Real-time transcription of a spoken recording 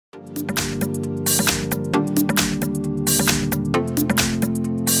Welcome,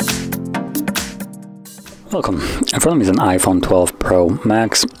 in front of me is an iPhone 12 Pro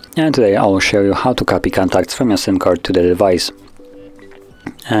Max, and today I will show you how to copy contacts from your SIM card to the device.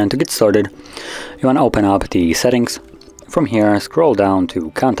 And to get started, you want to open up the settings. From here, scroll down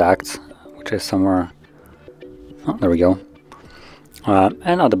to contacts, which is somewhere, oh, there we go.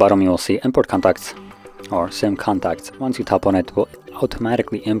 And at the bottom you will see import contacts or SIM contacts. Once you tap on it, it will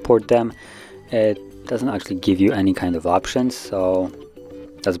automatically import them. It doesn't actually give you any kind of options, so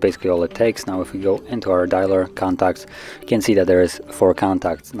that's basically all it takes. Now if we go into our dialer contacts, you can see that there is 4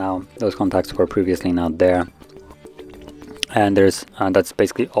 contacts. Now those contacts were previously not there, and that's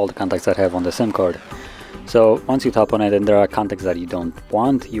basically all the contacts that I have on the SIM card. So once you tap on it and there are contacts that you don't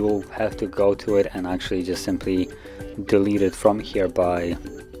want, you will have to go to it and actually just simply delete it from here by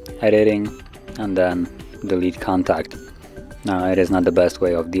editing and then delete contact. Now it is not the best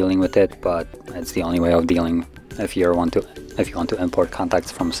way of dealing with it, but it's the only way of dealing if you want to import contacts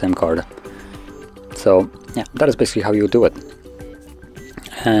from a SIM card. So yeah, that is basically how you do it.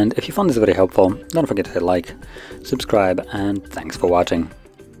 And if you found this very helpful, don't forget to hit like, subscribe, and thanks for watching.